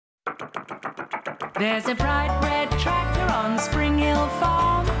There's a bright red tractor on Spring Hill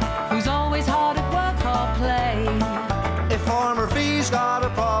Farm, who's always hard at work or play. If Farmer Fee's got a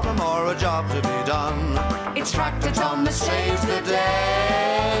problem or a job to be done, It's Tractor Tom that saves the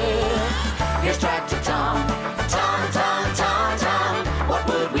day. Here's Tractor Tom. Tom, Tom, Tom, Tom, what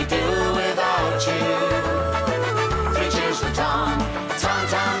would we do without you? 3 cheers for Tom. Tom,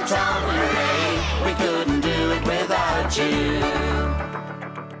 Tom, Tom, hooray, we couldn't do it without you.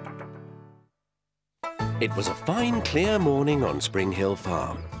 It was a fine, clear morning on Spring Hill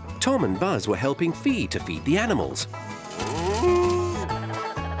Farm. Tom and Buzz were helping Fee to feed the animals.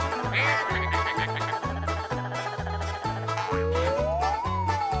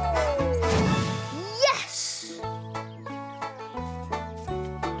 Yes!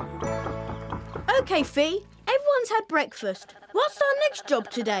 OK, Fee. Everyone's had breakfast. What's our next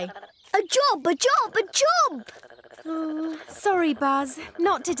job today? A job! Oh, sorry, Buzz.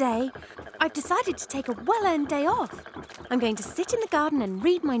 Not today. I've decided to take a well-earned day off. I'm going to sit in the garden and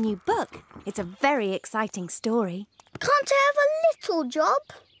read my new book. It's a very exciting story. Can't I have a little job?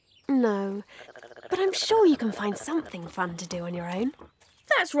 No, but I'm sure you can find something fun to do on your own.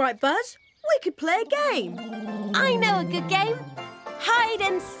 That's right, Buzz. We could play a game. I know a good game. Hide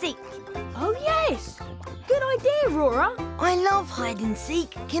and seek. Oh, yes. Good idea, Rora. I love hide and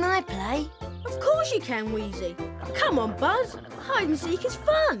seek. Can I play? Of course you can, Wheezy. Come on, Buzz. Hide and seek is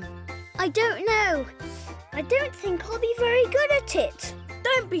fun. I don't know. I don't think I'll be very good at it.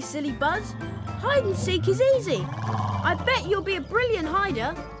 Don't be silly, Buzz. Hide and seek is easy. I bet you'll be a brilliant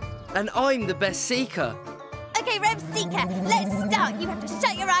hider. And I'm the best seeker. OK, Rev Seeker, let's start. You have to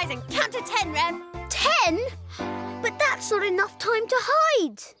shut your eyes and count to 10, Rev. 10? But that's not enough time to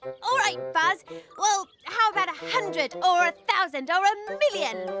hide. All right, Buzz. Well, how about 100 or 1,000 or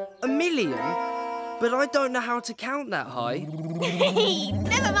 1,000,000? 1,000,000? But I don't know how to count that high.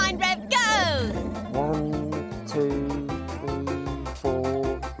 Never mind, Rev, go! 1, 2, 3,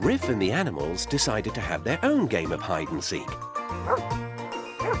 4... Riff and the animals decided to have their own game of hide and seek.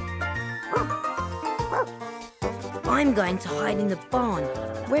 I'm going to hide in the barn.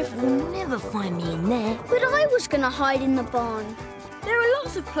 Rev will never find me in there. But I was going to hide in the barn. There are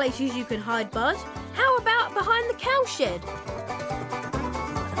lots of places you can hide, Buzz. How about behind the cowshed?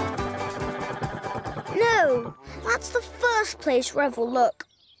 No, that's the first place Rev will look.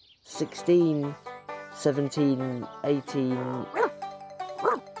 16, 17, 18...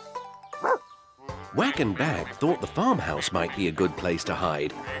 Whack and Bag thought the farmhouse might be a good place to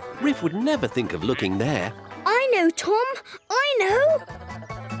hide. Riff would never think of looking there. I know, Tom. I know.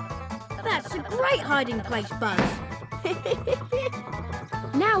 That's a great hiding place, Buzz.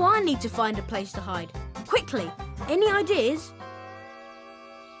 Now I need to find a place to hide. Quickly. Any ideas?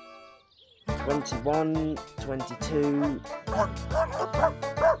 21, 22...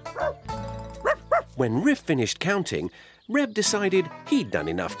 When Riff finished counting, Rev decided he'd done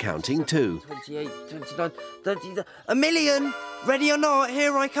enough counting too. 28, 29, 30... 1,000,000! Ready or not,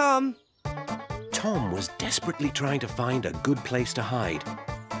 here I come! Tom was desperately trying to find a good place to hide.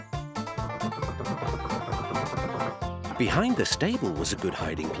 Behind the stable was a good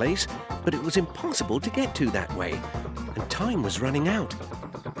hiding place, but it was impossible to get to that way, and time was running out.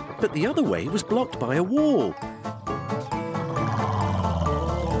 But the other way was blocked by a wall.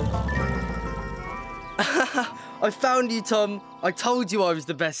 I found you, Tom. I told you I was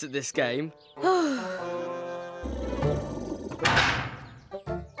the best at this game.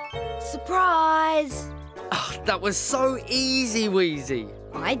 Surprise! Oh, that was so easy, Wheezy.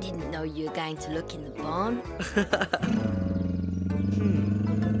 I didn't know you were going to look in the barn.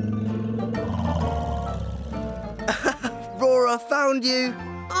 Rora, found you.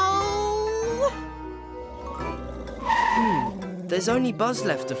 Oh! There's only Buzz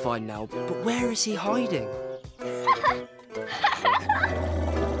left to find now, but where is he hiding?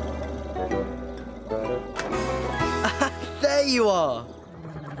 There you are.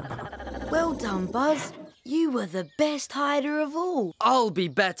 Well done, Buzz. You were the best hider of all. I'll be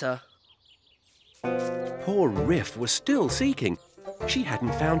better. Poor Riff was still seeking. She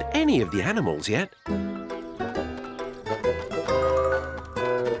hadn't found any of the animals yet.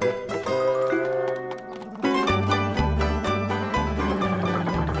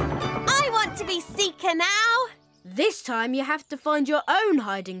 I want to be Seeker now. This time you have to find your own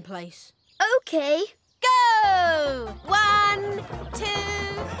hiding place. OK. Go! 1, 2, 3...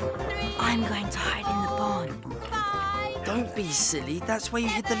 I'm going to hide in the barn. 5... Don't be silly. That's where you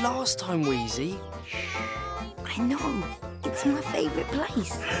hid the last time, Wheezy. I know. It's my favourite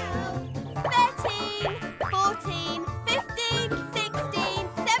place. 13, 14, 15, 16,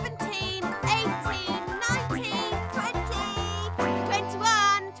 17, 18, 19, 20,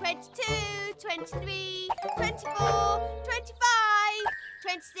 21, 22, 24, 25,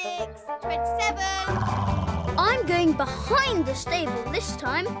 26, 27. I'm going behind the stable this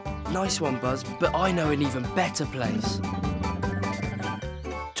time. Nice one, Buzz, but I know an even better place.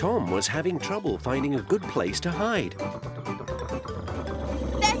 Tom was having trouble finding a good place to hide.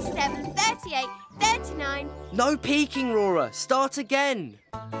 37, 38, 39. No peeking, Rora. Start again.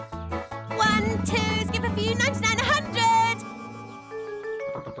 1, 2, skip a few, 99, 100.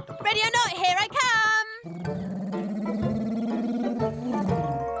 Ready or not, here I come.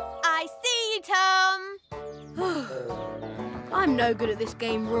 I see you, Tom. I'm no good at this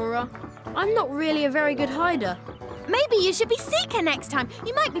game, Rora. I'm not really a very good hider. Maybe you should be Seeker next time.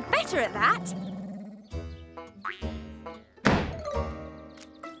 You might be better at that.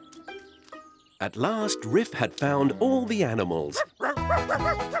 At last, Riff had found all the animals.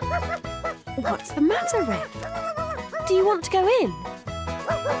 What's the matter, Riff? Do you want to go in?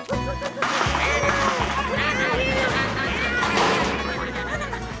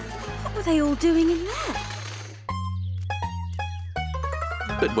 What were they all doing in there?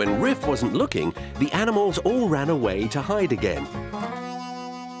 But when Riff wasn't looking, the animals all ran away to hide again.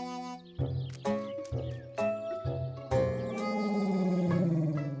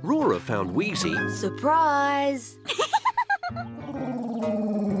 Rora found Wheezy, Surprise!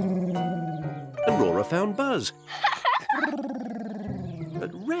 and Rora found Buzz.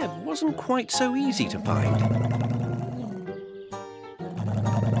 But Rev wasn't quite so easy to find.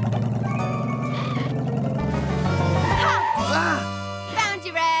 Found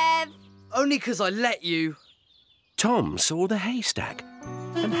you, Rev. Only 'cause I let you. Tom saw the haystack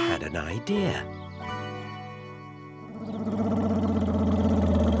and had an idea.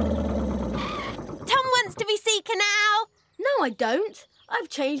 Tom wants to be Seeker now. No, I don't. I've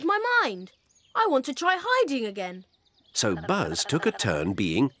changed my mind. I want to try hiding again. So Buzz took a turn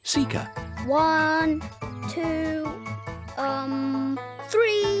being Seeker. 1, 2,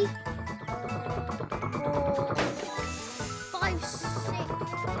 3, 4, 5, 6.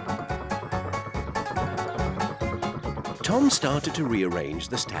 Tom started to rearrange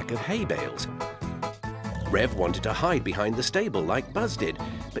the stack of hay bales. Rev wanted to hide behind the stable like Buzz did,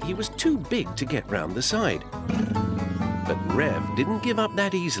 but he was too big to get round the side. But Rev didn't give up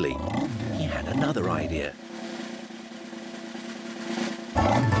that easily. He had another idea.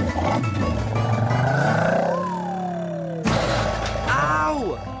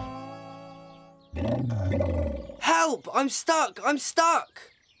 Ow! Help! I'm stuck! I'm stuck!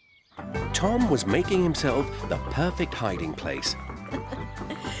 Tom was making himself the perfect hiding place.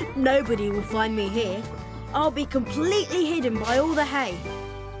 Nobody will find me here. I'll be completely hidden by all the hay.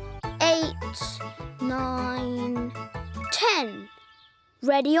 8, 9, 10.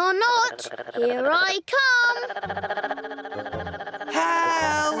 Ready or not, here I come.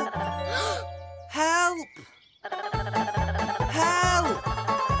 Help! Help! Help!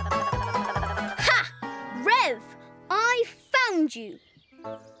 Ha! Rev, I found you.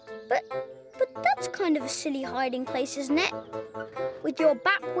 But that's kind of a silly hiding place, isn't it? With your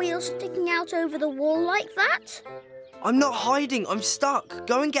back wheels sticking out over the wall like that? I'm not hiding, I'm stuck.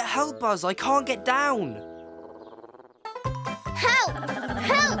 Go and get help, Buzz. I can't get down. Help!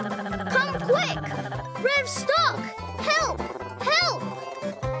 Help! Come quick! Rev's stuck! Help! Help!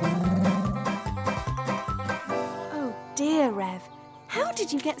 Oh dear, Rev. How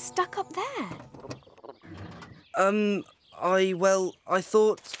did you get stuck up there? I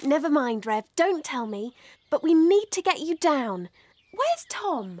thought... Never mind, Rev. Don't tell me. But we need to get you down. Where's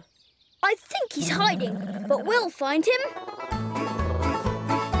Tom? I think he's hiding, but we'll find him.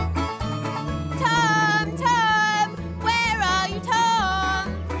 Tom! Tom! Where are you,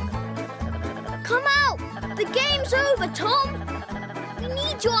 Tom? Come out! The game's over, Tom! We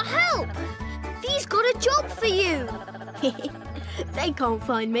need your help! Vee's got a job for you! They can't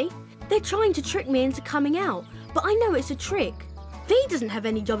find me. They're trying to trick me into coming out, but I know it's a trick. Vee doesn't have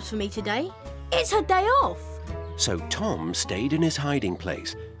any jobs for me today. It's her day off. So Tom stayed in his hiding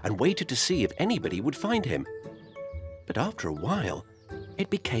place and waited to see if anybody would find him. But after a while, it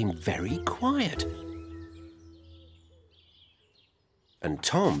became very quiet. And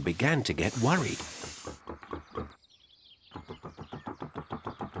Tom began to get worried.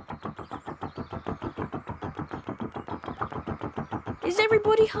 Is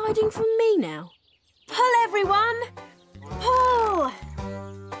everybody hiding from me now? Pull, everyone! Pull!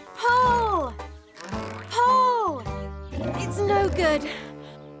 Pull! Pull! It's no good.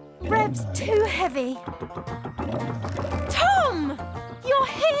 Rev's too heavy. Tom! You're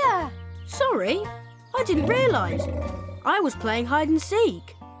here! Sorry, I didn't realise. I was playing hide and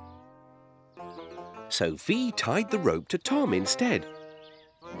seek. So Vee tied the rope to Tom instead.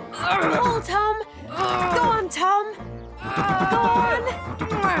 Pull, Tom! Go on!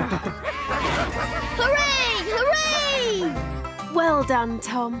 Hooray! Hooray! Well done,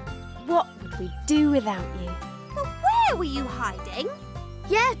 Tom. What would we do without you? But where were you hiding?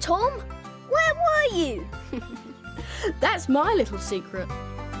 Yeah, Tom. Where were you? That's my little secret.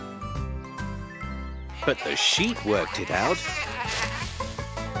 But the sheep worked it out.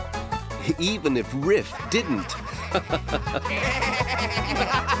 Even if Riff didn't.